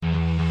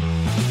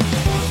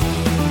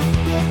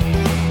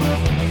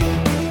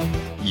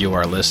You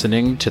are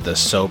listening to the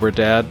Sober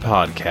Dad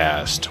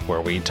Podcast,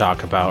 where we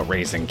talk about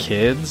raising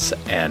kids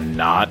and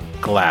not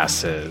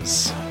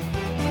glasses.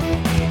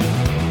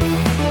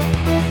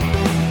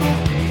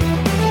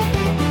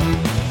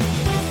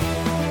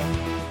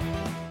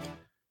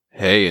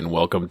 Hey, and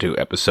welcome to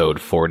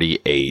episode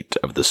 48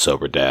 of the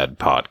Sober Dad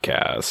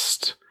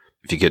Podcast.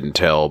 If you couldn't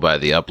tell by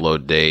the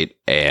upload date,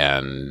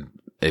 and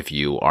if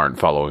you aren't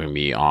following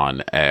me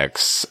on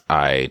X,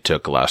 I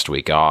took last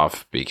week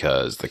off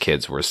because the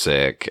kids were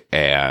sick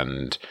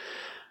and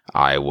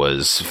I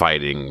was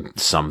fighting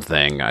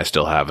something. I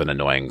still have an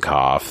annoying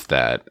cough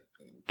that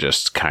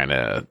just kind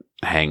of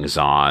hangs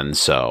on,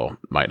 so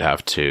might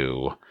have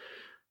to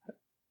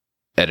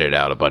edit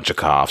out a bunch of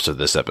coughs of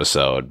this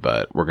episode,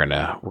 but we're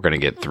gonna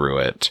get through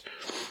it.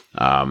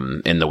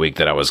 In the week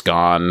that I was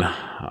gone,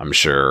 I'm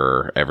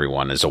sure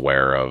everyone is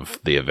aware of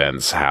the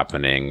events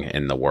happening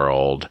in the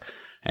world.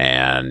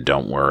 And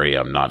don't worry,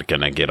 I'm not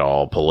going to get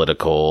all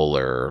political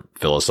or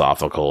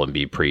philosophical and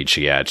be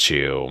preachy at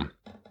you.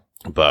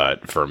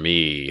 But for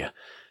me,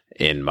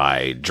 in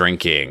my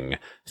drinking,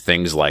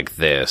 things like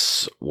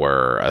this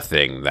were a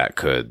thing that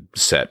could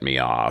set me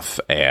off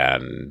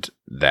and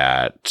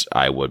that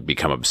I would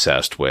become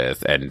obsessed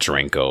with and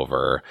drink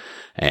over.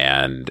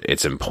 And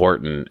it's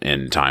important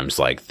in times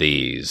like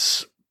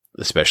these,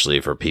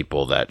 especially for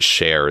people that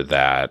share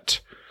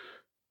that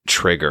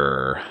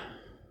trigger,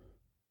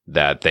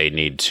 that they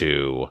need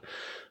to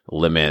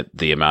limit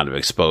the amount of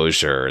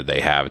exposure they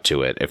have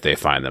to it if they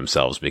find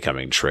themselves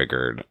becoming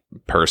triggered.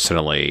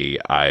 Personally,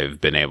 I've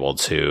been able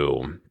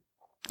to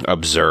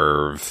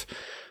observe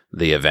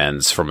the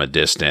events from a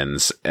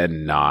distance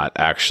and not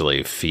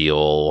actually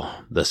feel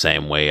the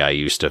same way I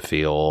used to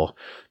feel,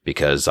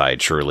 because I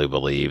truly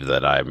believe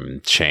that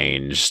I'm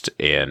changed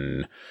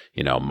in,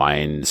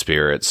 mind,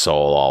 spirit,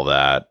 soul, all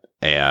that.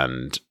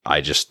 And I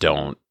just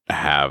don't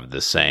have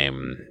the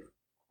same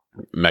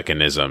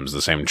mechanisms,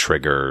 the same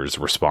triggers,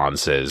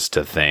 responses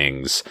to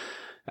things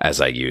as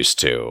I used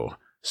to.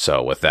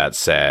 So with that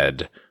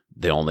said,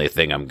 the only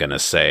thing I'm going to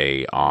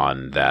say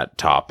on that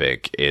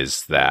topic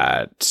is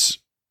that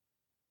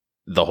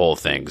the whole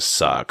thing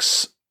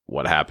sucks.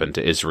 What happened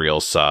to Israel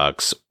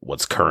sucks.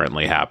 What's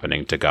currently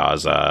happening to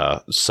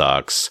Gaza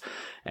sucks.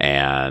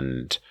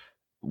 And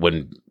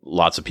when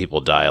lots of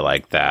people die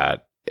like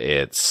that,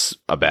 it's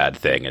a bad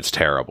thing. It's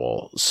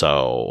terrible.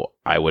 So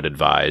I would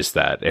advise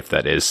that if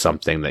that is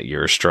something that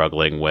you're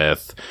struggling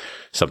with,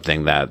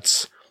 something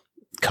that's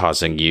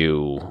causing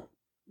you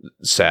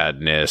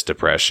sadness,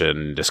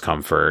 depression,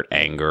 discomfort,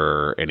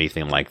 anger,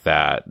 anything like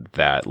that,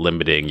 that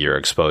limiting your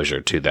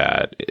exposure to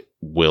that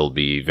will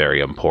be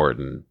very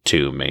important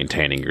to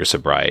maintaining your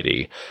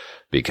sobriety,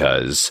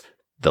 because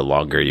the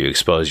longer you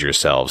expose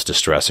yourselves to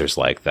stressors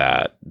like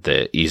that,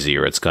 the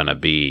easier it's going to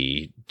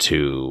be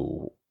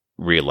to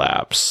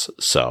relapse.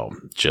 So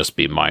just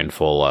be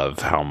mindful of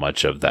how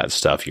much of that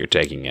stuff you're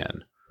taking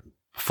in.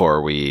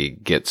 Before we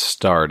get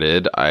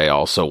started, I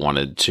also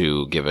wanted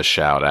to give a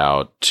shout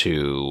out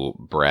to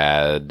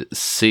Brad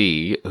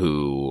C.,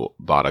 who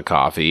bought a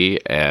coffee,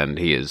 and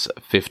he is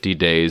 50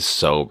 days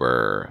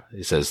sober.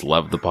 He says,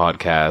 "Love the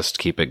podcast,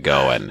 keep it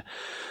going."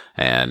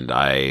 And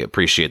I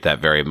appreciate that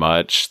very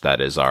much.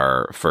 That is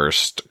our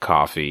first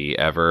coffee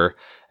ever.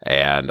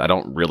 And I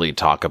don't really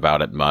talk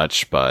about it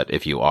much, but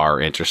if you are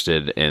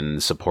interested in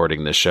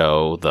supporting the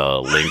show, the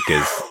link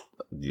is...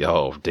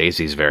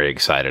 Daisy's very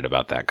excited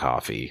about that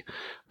coffee.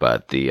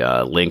 But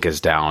the link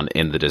is down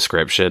in the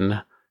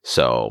description.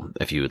 So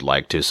if you would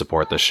like to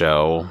support the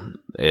show,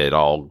 it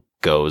all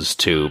goes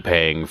to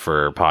paying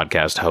for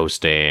podcast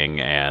hosting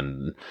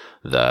and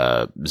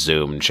the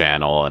Zoom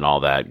channel and all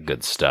that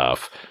good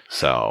stuff.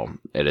 So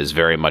it is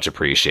very much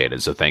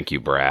appreciated. So thank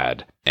you,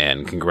 Brad.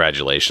 And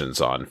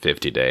congratulations on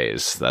 50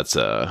 days. It's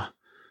a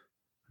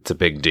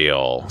big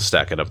deal,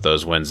 stacking up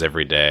those wins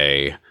every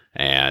day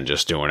and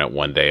just doing it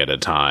one day at a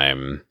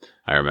time.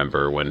 I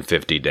remember when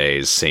 50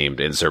 days seemed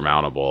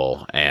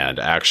insurmountable, and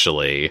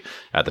actually,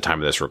 at the time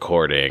of this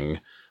recording,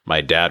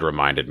 my dad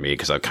reminded me,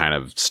 because I kind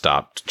of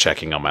stopped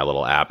checking on my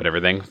little app and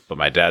everything, but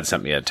my dad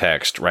sent me a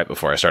text right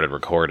before I started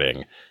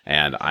recording,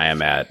 and I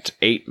am at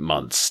 8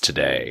 months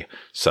today,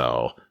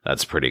 so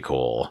that's pretty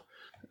cool.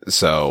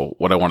 So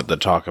what I wanted to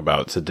talk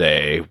about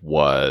today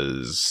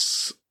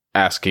was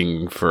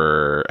asking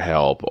for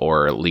help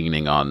or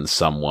leaning on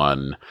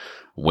someone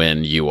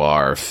when you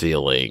are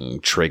feeling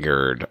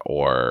triggered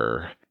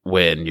or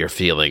when you're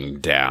feeling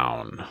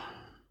down.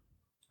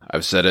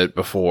 I've said it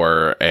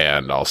before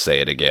and I'll say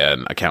it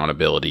again.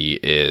 Accountability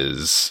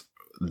is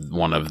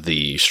one of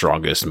the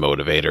strongest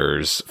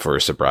motivators for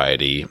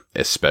sobriety,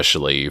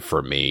 especially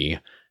for me.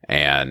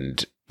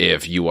 And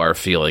if you are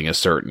feeling a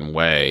certain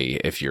way,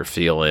 if you're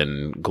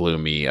feeling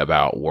gloomy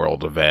about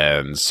world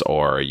events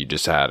or you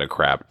just had a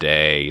crap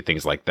day,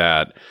 things like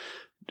that,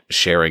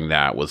 sharing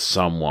that with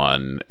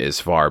someone is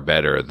far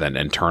better than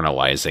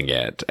internalizing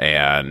it.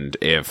 And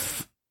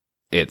if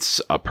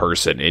it's a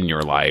person in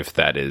your life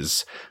that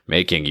is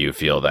making you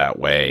feel that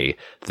way,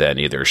 then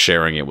either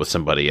sharing it with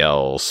somebody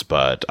else,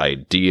 but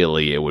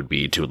ideally it would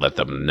be to let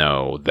them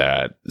know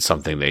that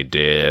something they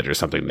did or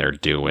something they're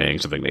doing,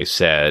 something they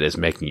said is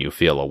making you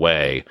feel a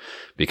way,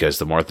 because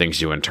the more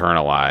things you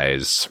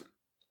internalize,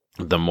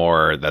 the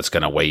more that's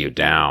going to weigh you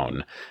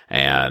down.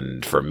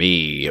 And for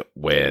me,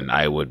 when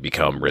I would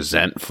become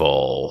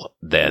resentful,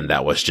 then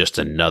that was just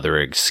another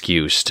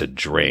excuse to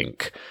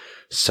drink.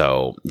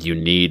 So you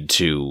need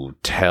to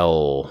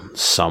tell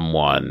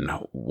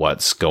someone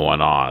what's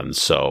going on.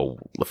 So,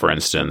 for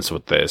instance,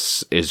 with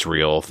this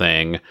Israel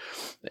thing,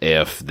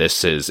 if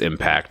this is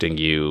impacting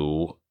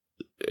you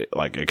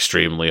like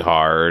extremely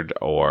hard,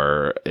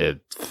 or if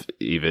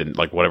even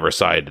like whatever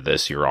side of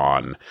this you're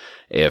on,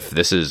 if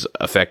this is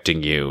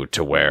affecting you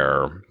to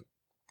where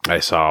I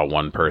saw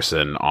one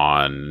person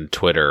on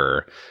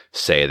Twitter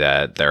say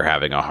that they're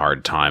having a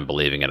hard time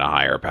believing in a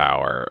higher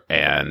power.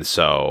 And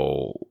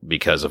so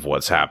because of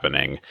what's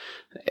happening,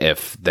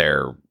 if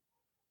they're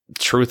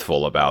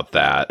truthful about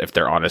that, if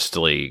they're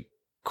honestly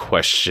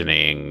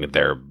questioning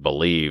their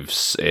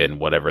beliefs in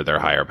whatever their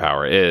higher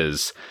power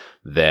is,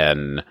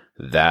 then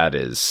that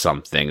is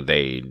something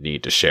they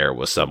need to share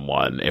with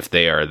someone. If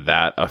they are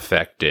that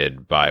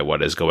affected by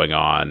what is going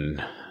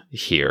on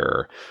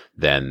here,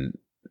 then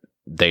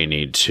they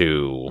need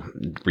to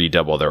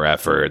redouble their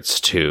efforts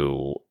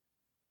to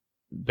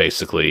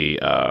basically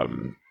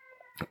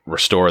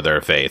restore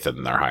their faith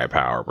in their higher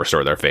power,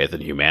 restore their faith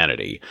in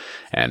humanity.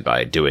 And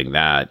by doing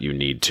that, you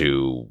need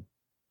to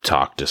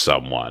talk to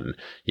someone.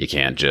 You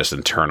can't just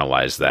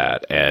internalize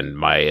that. And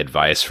my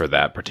advice for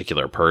that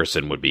particular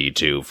person would be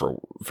to,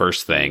 for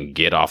first thing,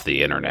 get off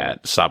the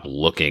internet. Stop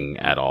looking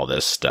at all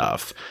this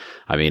stuff.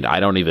 I mean, I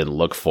don't even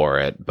look for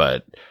it,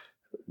 but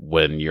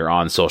when you're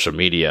on social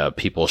media,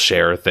 people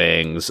share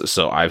things.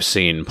 So I've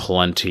seen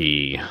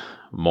plenty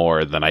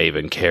more than I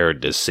even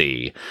cared to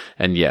see.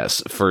 And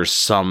yes, for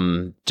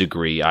some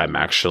degree, I'm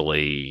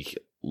actually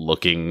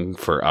looking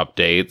for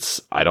updates.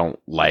 I don't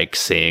like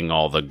seeing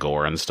all the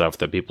gore and stuff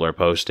that people are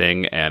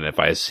posting. And if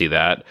I see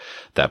that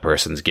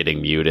person's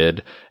getting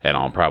muted, and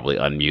I'll probably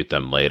unmute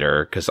them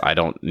later because I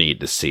don't need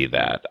to see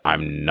that. I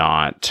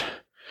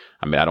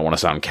don't want to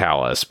sound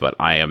callous, but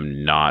I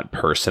am not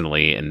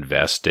personally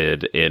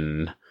invested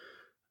in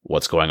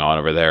what's going on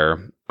over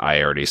there.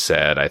 I already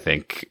said, I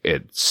think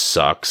it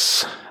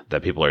sucks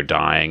that people are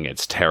dying.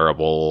 It's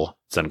terrible.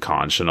 It's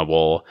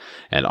unconscionable.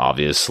 And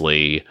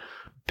obviously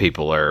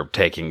people are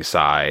taking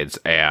sides,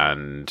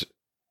 and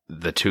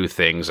the two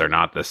things are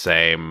not the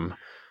same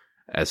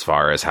as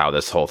far as how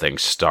this whole thing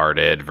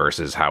started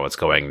versus how it's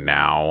going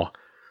now.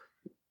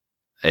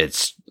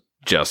 It's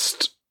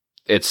just,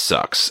 it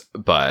sucks.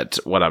 But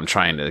what I'm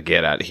trying to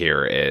get at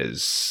here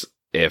is,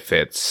 if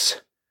it's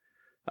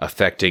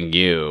affecting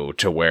you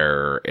to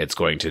where it's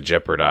going to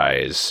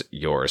jeopardize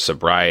your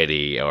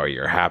sobriety or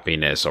your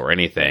happiness or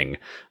anything,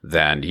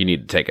 then you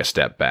need to take a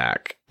step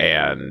back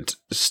and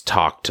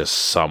talk to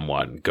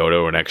someone. Go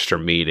to an extra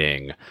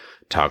meeting.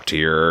 Talk to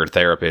your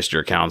therapist,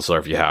 your counselor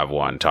if you have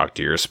one. Talk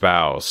to your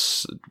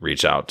spouse.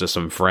 Reach out to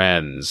some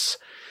friends.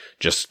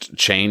 Just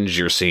change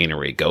your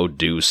scenery. Go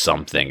do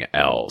something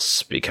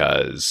else,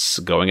 because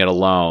going it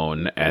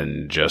alone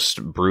and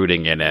just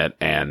brooding in it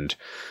and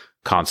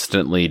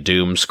constantly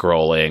doom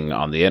scrolling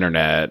on the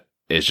internet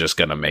is just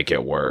going to make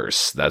it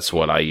worse. That's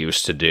what I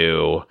used to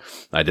do.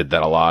 I did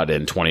that a lot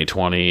in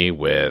 2020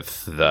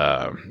 with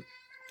the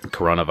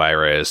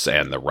coronavirus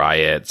and the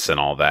riots and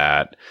all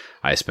that.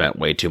 I spent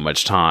way too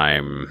much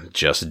time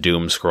just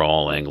doom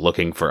scrolling,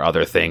 looking for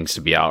other things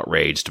to be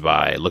outraged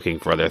by, looking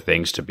for other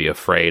things to be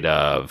afraid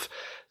of,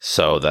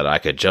 so that I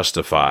could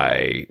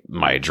justify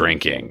my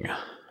drinking.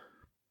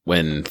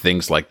 When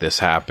things like this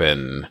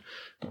happen,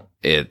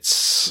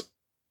 it's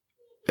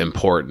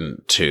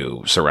important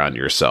to surround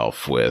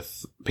yourself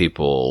with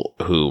people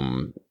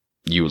whom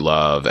you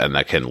love and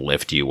that can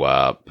lift you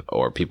up,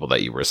 or people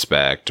that you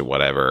respect or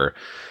whatever.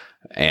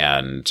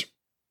 And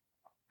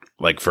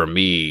like for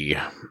me,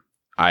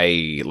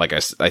 I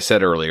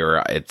said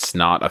earlier, it's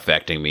not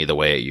affecting me the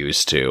way it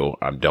used to.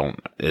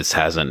 This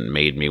hasn't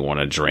made me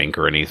want to drink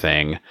or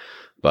anything,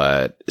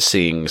 but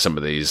seeing some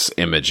of these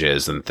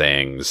images and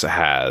things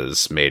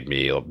has made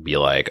me be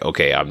like,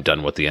 okay, I'm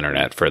done with the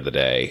internet for the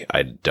day.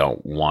 I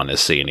don't want to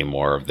see any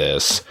more of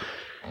this.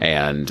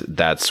 And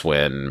that's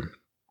when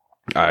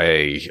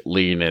I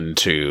lean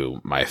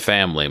into my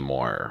family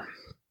more.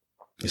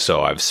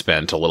 So I've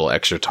spent a little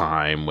extra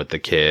time with the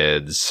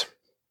kids.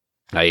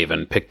 I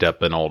even picked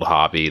up an old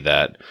hobby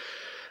that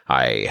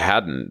I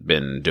hadn't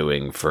been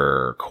doing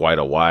for quite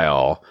a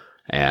while,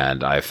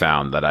 and I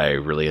found that I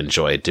really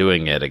enjoy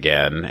doing it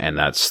again, and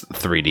that's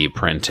 3D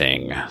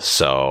printing.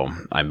 So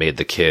I made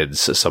the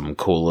kids some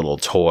cool little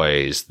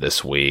toys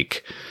this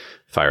week,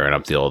 firing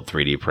up the old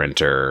 3D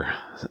printer,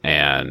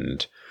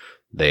 and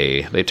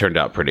they turned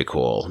out pretty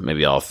cool.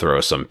 Maybe I'll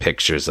throw some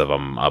pictures of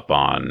them up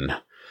on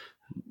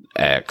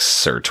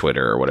X or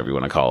Twitter or whatever you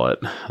want to call it,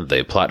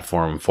 the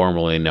platform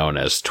formerly known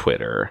as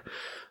Twitter.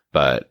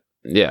 But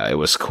yeah, it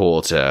was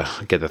cool to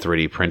get the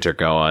 3D printer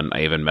going.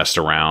 I even messed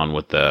around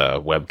with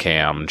the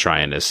webcam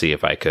trying to see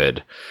if I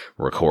could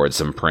record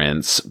some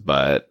prints,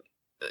 but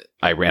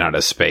I ran out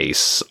of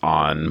space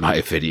on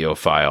my video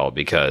file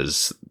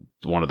because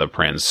one of the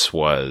prints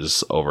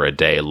was over a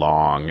day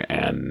long,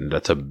 and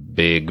that's a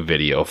big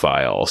video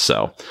file,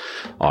 so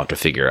I'll have to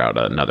figure out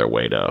another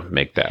way to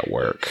make that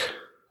work.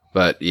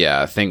 But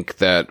yeah, I think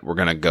that we're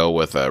going to go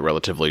with a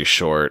relatively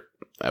short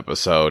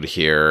episode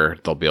here.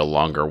 There'll be a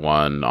longer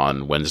one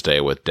on Wednesday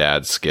with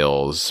Dad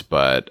Skills,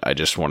 but I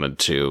just wanted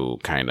to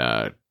kind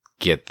of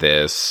get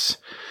this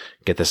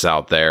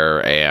out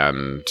there,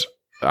 and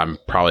I'm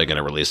probably going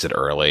to release it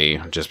early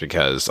just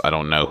because I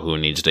don't know who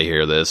needs to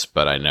hear this,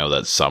 but I know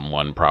that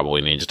someone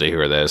probably needs to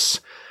hear this.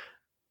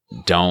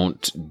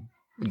 Don't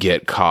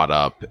get caught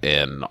up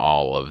in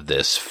all of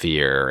this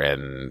fear,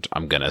 and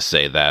I'm going to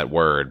say that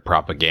word,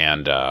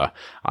 propaganda.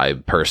 I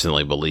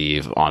personally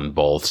believe on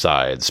both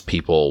sides,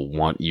 people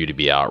want you to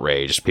be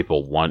outraged,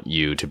 people want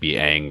you to be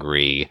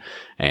angry,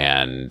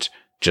 and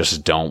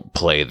just don't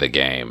play the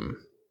game.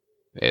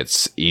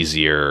 It's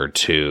easier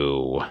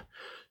to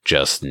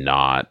just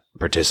not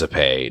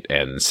participate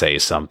and say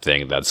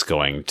something that's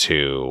going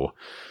to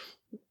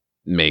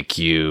make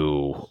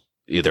you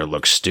either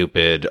look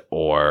stupid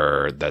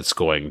or that's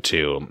going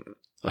to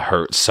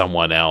hurt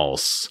someone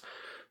else.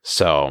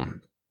 So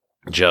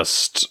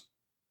just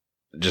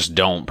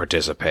don't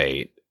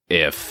participate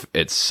if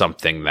it's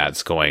something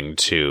that's going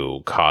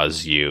to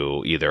cause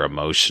you either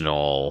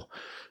emotional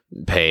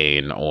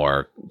pain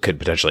or could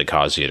potentially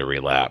cause you to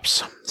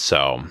relapse.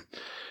 So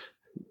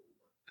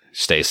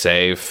stay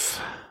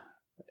safe.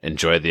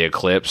 Enjoy the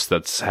eclipse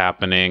that's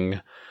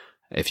happening.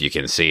 If you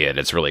can see it,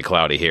 it's really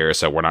cloudy here,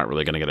 so we're not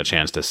really going to get a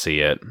chance to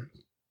see it.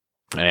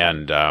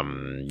 And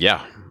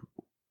yeah,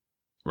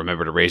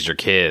 remember to raise your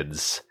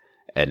kids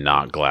and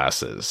not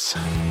glasses.